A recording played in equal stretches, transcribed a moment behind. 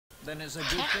Then it's a good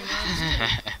thing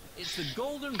I'm It's the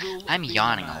golden rule. I'm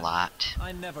yawning a lot.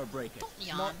 I never break it. Don't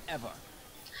yawn. Not ever.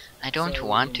 I don't So,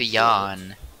 want to in short,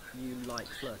 yawn. You like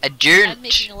flirting? A dirt. I'm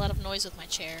making a lot of noise with my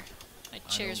chair. My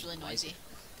chair is really noisy.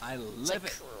 I It's live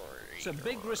like, it. It's a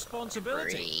big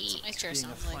responsibility. nice chair Being a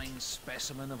sounds like. fine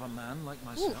specimen of a man like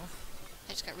myself.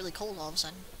 I just got really cold all of a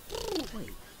sudden. Wait,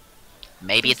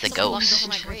 Maybe it's a Someone walked ghost. over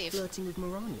my you tried grave. flirting with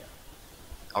Mirania?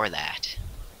 Or that.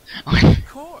 Of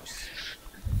course.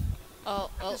 Oh,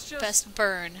 It's just- best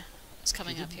burn is She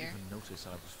coming up didn't here. even notice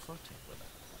I was flirting with her.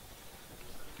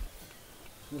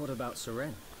 What about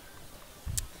Syrenne?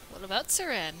 What about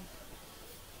Syrenne?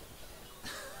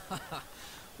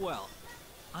 Well,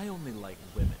 I only like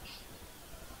women.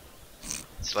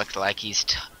 This looks like he's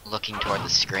looking toward the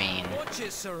screen. Watch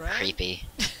it, Syrenne. Creepy.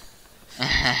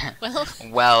 Well,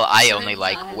 Well, I Syrenne's only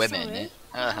like eyes. women.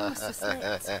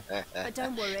 But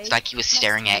don't worry. It's like he was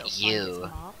staring at you.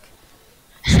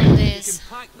 some You days.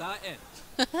 can pack that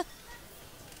in.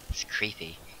 It's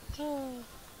creepy.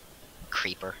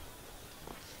 Creeper.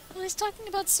 Well, he's talking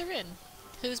about Syrenne,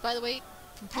 who's, by the way,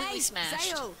 completely Hey,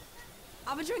 smashed. Zael!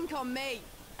 Have a drink on me.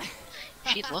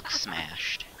 She looks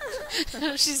smashed.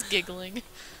 She's giggling.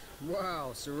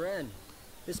 Wow, Syrenne.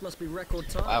 This must be record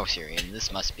time. Wow, Syrenne,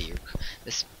 this must be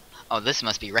this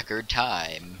must be record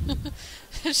time.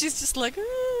 She's just like,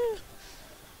 "Ooh."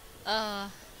 Yeah,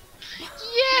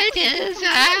 it is.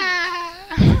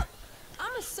 Ah.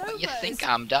 I'm a sober. You think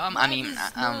I'm dumb? I mean,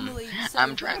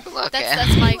 I'm trying to look at.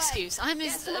 that's my excuse. I'm Get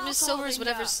as some sober alcohol as in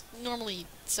whatever's normally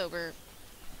sober.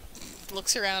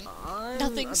 Looks around. I'm a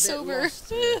Nothing bit sober. lost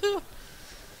here.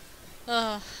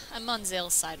 I'm on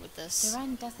Zael's side with this.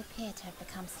 Syrenne does appear to have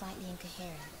become slightly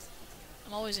incoherent.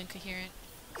 I'm always incoherent.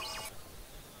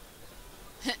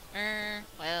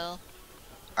 Well,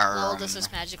 Lowell does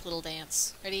this magic little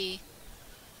dance. Ready?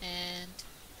 And...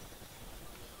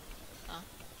 Huh.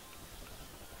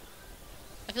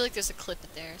 I feel like there's a clip in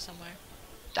there somewhere.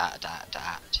 Dot dot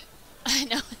dot. I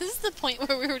know, this is the point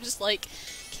where we were just like,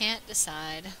 can't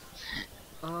decide.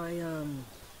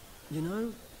 You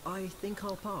know, I think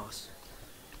I'll pass.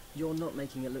 You're not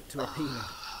making it look too appealing.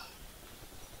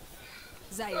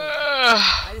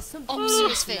 Zael. There's something Oh, you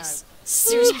serious need to face. know.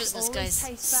 Serious business, Always guys.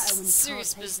 tastes better when you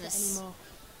Serious can't taste it business. anymore.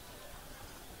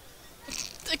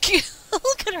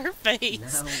 Look at her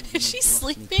face. Now Is she you've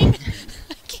lost me sleeping? completely.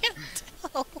 I can't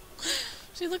tell.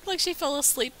 She looked like she fell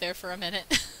asleep there for a minute.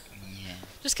 Yeah.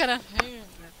 Just kind of...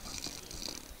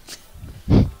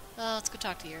 Oh, let's go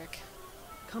talk to Yurik.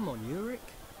 Come on, Yurik.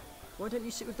 Why don't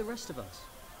you sit with the rest of us?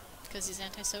 Because he's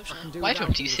antisocial. I can do Why without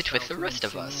don't you all the sit with the shouting rest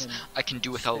and of us? singing I can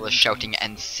do with all the spitting shouting things.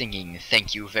 and singing.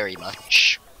 Thank you very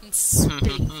much. And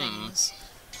spitting things.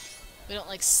 We don't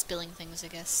like spilling things, I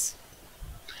guess.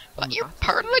 But the you're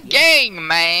part of the battlefield, gang,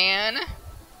 man.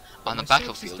 On the My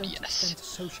services battlefield, don't yes. extend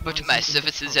to socialising But my in the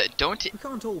services pub. don't We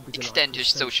can't all be extend to delightful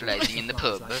socializing in the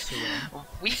social pub. butterflies like Syrenne.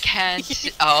 We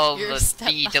can't all You're a be step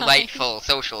behind. delightful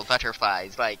social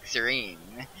butterflies like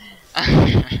Syrenne.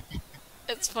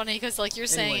 It's funny because, like, you're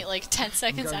saying Anyway, it like 10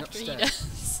 seconds going after he upstairs.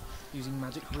 does. Using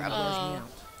magic to Probably. realize me out.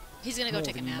 He's gonna go More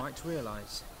take a than you nap. might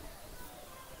realise.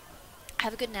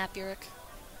 Have a good nap, Yurik.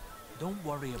 Don't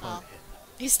worry about Oh.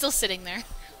 He's still sitting there. him.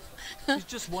 He's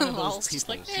just one of Lol's those just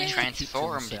people. like, who eh. keeps to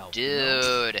Transformed, himself, you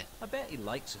know? dude. I bet he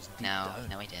likes us deep No, down.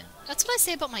 no, he didn't. That's what I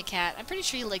say about my cat. I'm pretty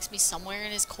sure he likes me somewhere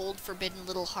in his cold, forbidden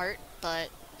little heart, but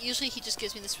usually he just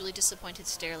gives me this really disappointed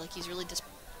stare, like he's really just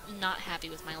not happy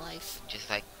with my life. Just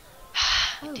like,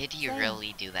 Oh, did you Zael.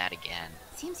 really do that again?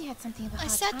 Seems you had something of a I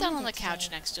hard sat time down of on the it couch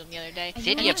today. next to him the other day. Are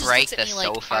Did you you alright? break Just looks the at me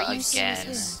like, sofa "Are you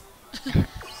again? serious?"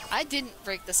 I didn't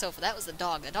break the sofa. That was the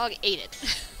dog. The dog ate it.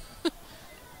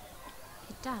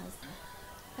 It does.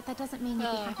 But that doesn't mean you'd be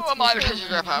happy Oh to my be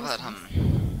goodness, around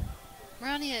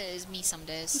Marania is me some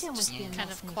days. You don't want Just to be a kind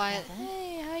nice of new quiet. feather.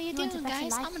 Hey, how you You want doing, a better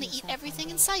guys? life I'm gonna for eat yourself everything in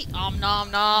one sight. Om nom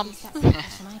nom. At least that's the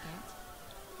impression I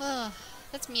get.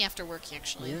 That's me after work,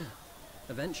 actually. Yeah,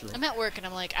 eventually. I'm at work and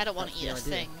I'm like, I don't want to That's eat a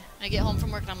the idea. thing. I get home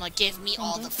from work and I'm like, give me Then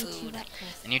all don't the be too food.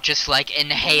 reckless. And you just like You don't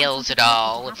want inhales something it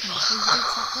all. dreadful to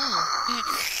happen before you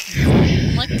reach that goal.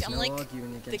 I'm No like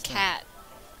arguing the against that. cat.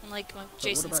 I'm like But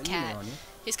Jason's what about cat. you, Miranda?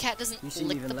 His cat doesn't You seem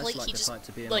lick even the less plate, like he the just type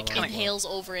to be in like our life. inhales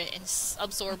over it and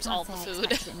absorbs all the I can't say I food.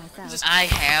 expected it myself, I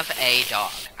have a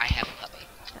dog. I have a puppy.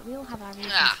 but we all have our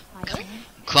reasons Ah, for fighting.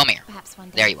 Come here. Perhaps one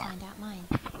day There you'll you are. find out mine.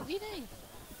 What are you doing?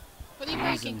 What are you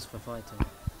breaking? Reasons for fighting.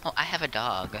 Oh, I have a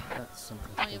dog. That's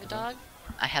something Oh, to you have a think about. dog?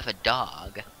 I have a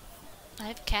dog. I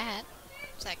have a cat.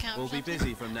 Does that count? We'll for be something?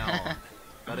 busy from now on.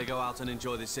 Better go out and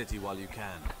enjoy the city while you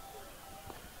can.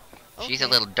 She's a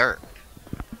Okay. little dirt.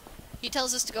 He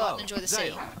tells us to go out and enjoy the city.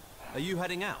 Zael, are you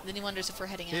heading out? Then he wonders if we're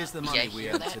heading Here's out. the money Yeah, we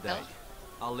hear earned that, today. Bill?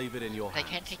 I'll leave it in your But I hands.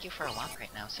 can't take you for a walk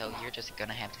right now, so you're just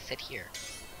gonna have to sit here.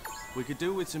 We could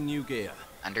do with some new gear.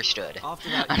 Understood. After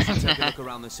that, you can take a look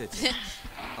around the city.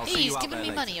 I'll see He's you out giving there me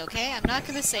later. money, okay? I'm not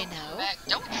gonna say no. Mac,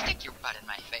 don't stick your butt in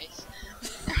my face.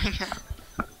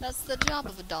 That's the job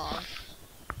of a dog.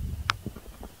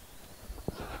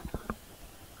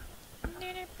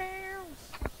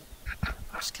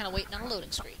 Just kind of waiting on a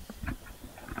loading screen.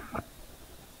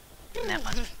 That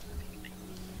must be.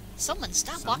 Someone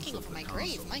stop walking over my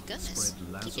grave. My goodness.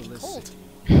 Keep getting cold.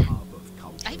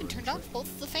 I even turned off both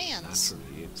of the fans.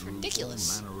 It's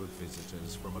ridiculous.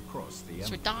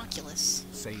 It's ridiculous.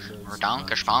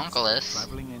 Redonkulous.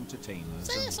 Traveling entertainers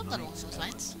So, yeah, and something along knights those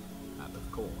errant, lines. and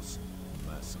of course,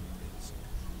 mercenaries.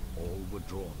 All were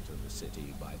drawn to the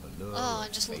city by the lure Oh, of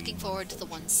I'm just fame looking and forward to the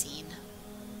fortune. one scene.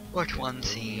 What one Only a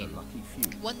scene? lucky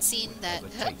few One scene would that...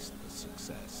 ever taste the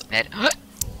success That.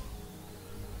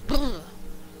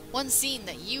 One scene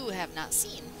that you have not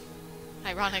seen.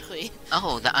 Ironically.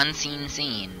 Oh, the unseen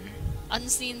scene.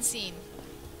 Unseen scene.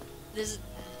 This...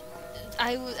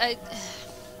 I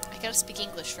gotta speak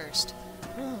English first.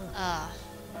 There's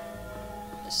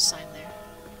a sign there.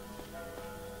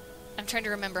 I'm trying to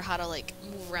remember how to, like,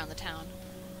 move around the town.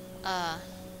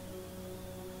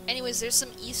 Anyways, there's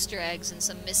some Easter eggs and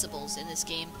some missables in this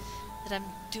game that I'm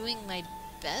doing my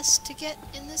best to get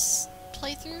in this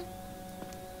playthrough.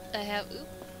 I have... Oop.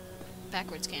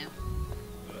 Backwards cam.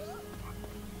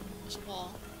 There's a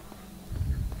wall.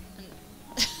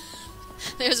 And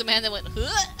there's a man that went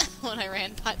when I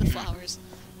ran by the flowers.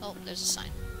 Oh, there's a sign.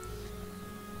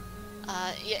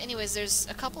 Yeah, anyways, there's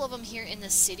a couple of them here in the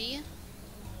city.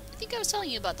 I think I was telling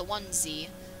you about the one Z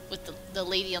with the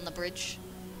lady on the bridge.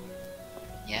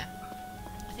 Yeah.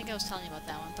 I think I was telling you about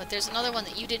that one. But there's another one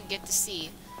that you didn't get to see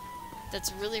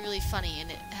that's really, really funny,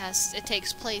 and it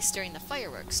takes place during the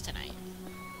fireworks tonight.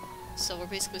 So we're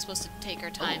basically supposed to take our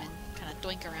time and kind of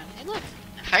doink around. Hey, look!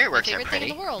 Fireworks My are favorite thing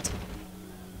pretty. in the world.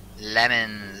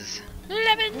 Lemons.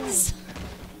 Lemons!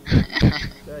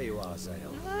 There you are,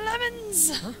 Zael.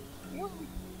 Lemons!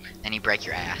 And you break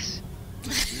your ass.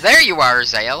 There you are,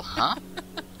 Zael, huh?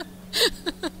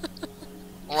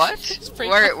 What? break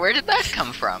Where did that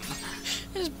come from?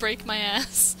 Just break my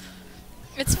ass.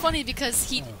 It's funny because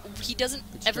he doesn't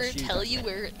ever just you, tell that you thing.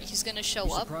 where he's gonna show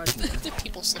You up. surprised me. The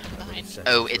people slipping behind me.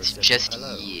 Oh, it's just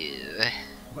Hello. you.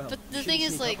 Well, But the you thing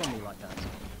shouldn't is, sneak like, up on me like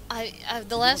that.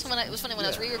 The last one, it was funny when I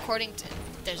was Yeah. re-recording.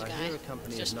 There's a I guy hear a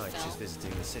company just of knights fell. is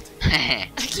visiting the city. I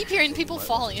keep hearing people Might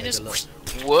falling and want just.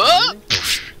 to take a What?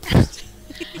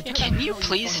 Yeah. Can you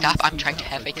please stop? I'm trying to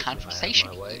have a Quick conversation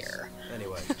my ways. here.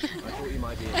 Anyway, I thought you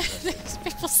might be interested. There's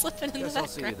people slipping in the Guess I'll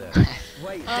see you background. there.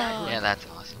 Wait, Oh. Dagger, Yeah, that's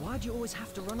awesome. why do you always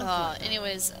have to run off like that?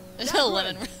 Anyways,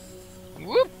 lemon.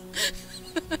 Whoop.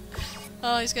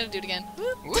 Oh, he's gonna do it again.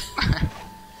 Whoop. Whoop.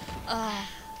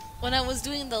 When I was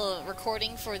doing the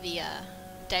recording for the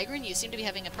Dagrin, you seem to be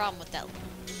having a problem with that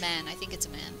man. I think it's a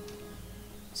man.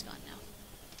 He's gone now.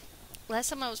 Last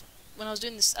time when I was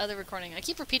doing this other recording, I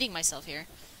keep repeating myself here.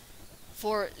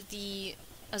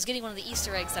 I was getting one of the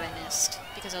Easter eggs that I missed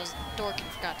because I was a dork and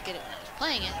forgot to get it when I was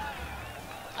playing it.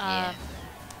 Yeah.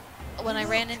 When I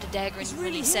ran into Dagrin,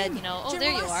 when he said, you know, oh,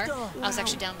 there you are, I was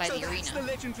actually down by the arena.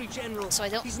 So I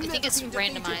think it's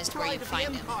randomized where you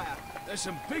find him. There's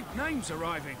some big names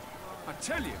arriving. I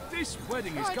tell you, this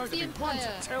wedding is Pride going of to the be one to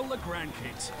Empire. tell the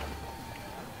grandkids.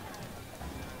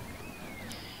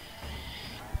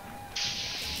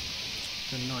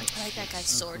 The knights I like that guy's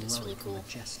so sword, it's really heroic and cool.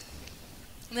 majestic.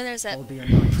 And then there's that I'll be a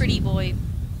knight. pretty boy,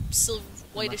 matter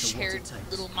whitish-haired what it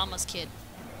takes. little mama's kid,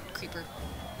 creeper,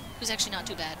 who's actually not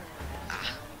too bad.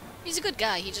 He's a good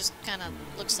guy. He just kind of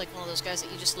looks like one of those guys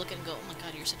that you just look at and go, "Oh my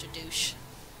god, you're such a douche."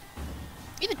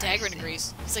 Even Dagrin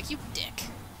agrees. He's like, "You dick."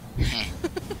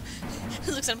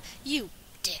 He looks at him, "You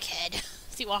dickhead,"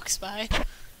 as he walks by.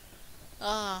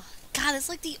 God, it's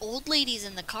like the old ladies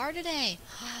in the car today.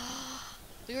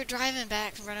 We were driving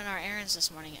back from running our errands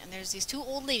this morning, and there's these two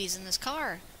old ladies in this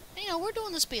car. And, you know, we're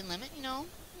doing the speed limit, you know,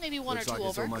 maybe one Looks or like two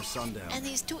it's over. almost sundown. And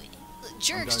these two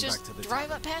jerks going just back to the drive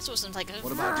tavern. up past us and like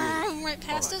What about you? vroom right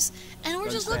past Alright. us, and we're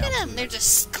Don't just stay looking out at too them. They're late.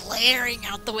 just glaring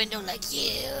out the window like,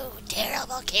 "You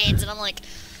terrible kids," and I'm like,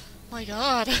 "My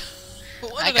God,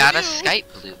 what I did got I a do?" Skype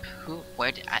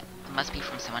bloop. It must be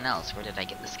from someone else. Where did I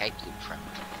get the Skype bloop from?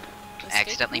 The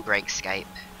Accidentally Skype? break Skype.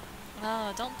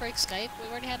 Oh, don't break Skype.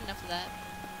 We've already had enough of that.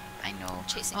 I know.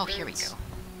 Chasing Oh, here we birds. go.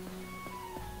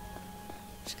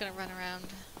 Just gonna run around,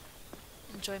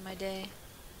 enjoy my day.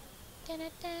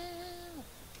 Da-da-da.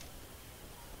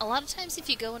 A lot of times, if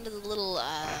you go into the little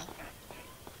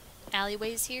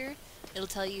alleyways here, it'll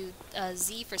tell you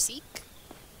Z for seek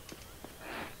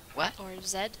What? or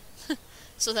Z.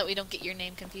 so that we don't get your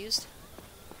name confused.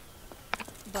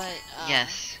 But,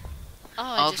 Yes. Oh,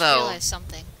 I just Although- realized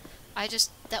something.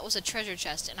 That was a treasure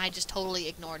chest, and I just totally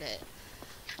ignored it.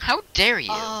 How dare you?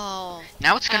 Oh.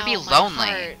 Now it's gonna be ow, my lonely.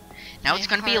 heart. Now My it's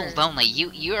gonna be heart. lonely.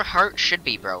 Your heart should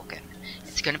be broken.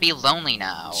 It's gonna be lonely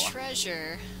now.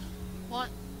 Treasure. What?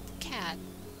 Cat.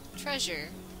 Treasure.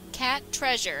 Cat,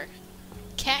 treasure.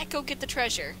 Cat, go get the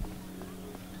treasure.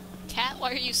 Cat,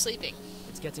 why are you sleeping?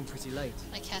 It's getting pretty late.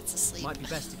 My cat's asleep. Might be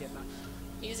best to get back.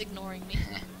 He's ignoring me.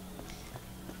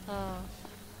 Oh.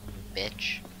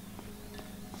 Bitch.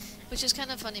 Which is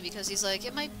kind of funny because he's like,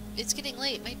 it's getting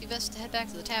late, it might be best to head back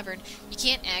to the tavern. You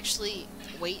can't actually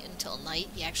wait until night,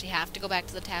 you actually have to go back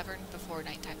to the tavern before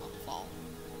nighttime will fall.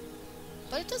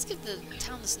 But it does give the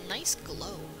town this nice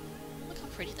glow. Look how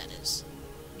pretty that is.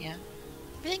 Yeah.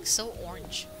 Everything's so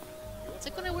orange. It's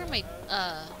like when I wear my,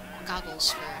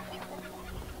 goggles for,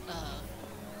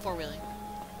 four-wheeling.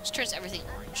 Just turns everything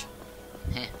orange.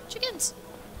 Heh. Chickens!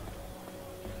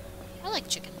 I like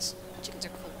chickens. Chickens are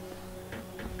cool.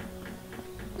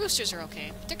 Roosters are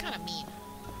okay, but they're kind of mean.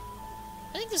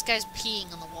 I think this guy's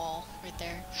peeing on the wall right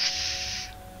there.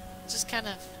 Just kind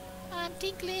of, I'm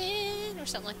tinkling, or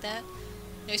something like that.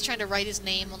 You know, he's trying to write his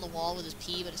name on the wall with his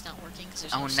pee, but it's not working because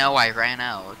there's Oh no no, I ran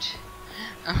out.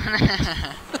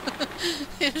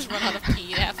 He just run out of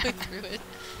pee halfway through it.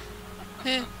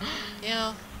 You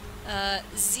know,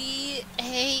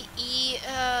 Z-A-E,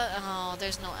 oh,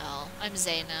 there's no L. I'm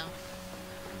Zay now.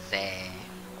 Zay.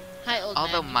 Hi, old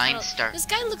Although man. mine start. This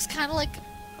guy looks kind of like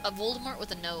a Voldemort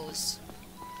with a nose.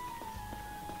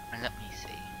 Let me see.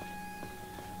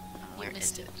 Where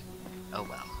missed is it. it? Oh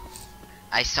well.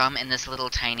 I saw him in this little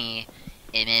tiny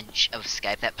image of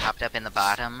Skype that popped up in the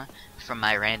bottom from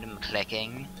my random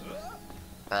clicking.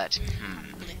 But,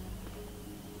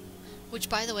 Which,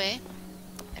 by the way,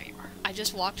 there you are. I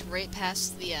just walked right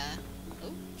past the,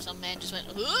 oh, some man just went,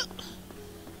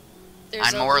 There's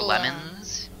On a more little,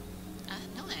 lemons?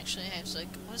 No, actually, I was like,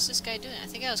 what is this guy doing? I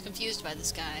think I was confused by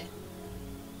this guy.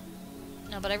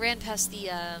 No, but I ran past the,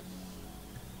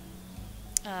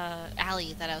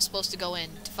 alley that I was supposed to go in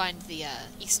to find the,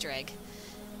 Easter egg.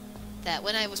 That,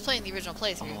 when I was playing the original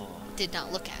playthrough, did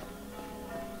not look at.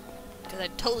 Because I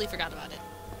totally forgot about it.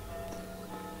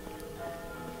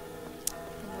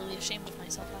 I'm really ashamed of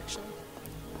myself, actually.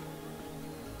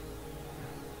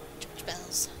 Church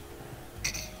bells.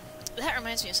 That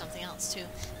reminds me of something else, too.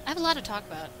 I have a lot to talk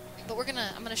about, but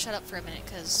I'm gonna shut up for a minute,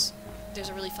 because there's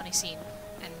a really funny scene,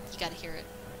 and you gotta hear it.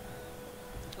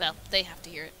 Well, they have to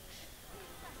hear it.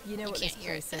 You know You what can't this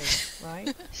hear place it. is,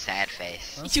 right? Sad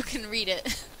face. You can read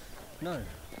it. No.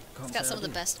 It's got some of the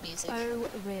best music. Oh,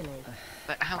 really?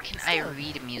 But how can I Still,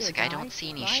 read music? you're a I don't guy, see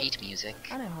any right? sheet music.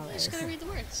 I know how You it just is. gotta read the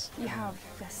words. You have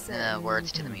a certain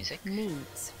Words to the music.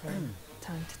 needs from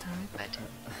time to time. But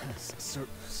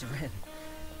Syrenne.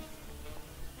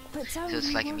 But don't so it's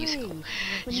you like a worry. musical.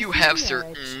 When You feel have the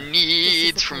certain urge,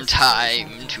 needs this is from the place to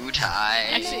time get to time.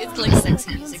 Actually, it's like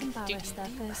sexy Everyone's music. embarrassed their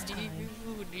first time,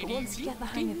 but once you get the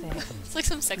hang of it... It's like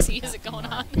some sexy music going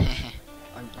on.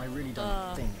 I really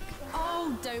don't think.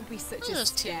 Oh, don't be such a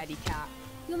Those two. scaredy cat.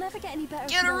 You'll never get any better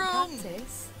Get if you a don't room!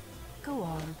 practice. Go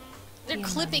on. They're Be a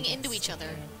clipping man and into get each other.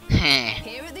 stuck in.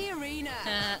 Here at the arena.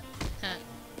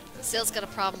 Zael's got a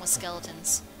problem with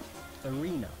skeletons.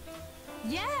 Arena.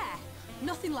 Yeah!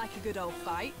 Nothing like a good old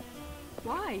fight.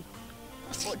 Why?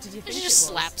 What did you think She it just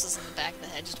was? slaps us in the back of the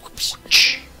head. Just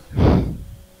whoosh.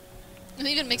 It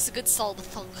even makes a good solid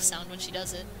thunk sound when she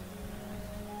does it.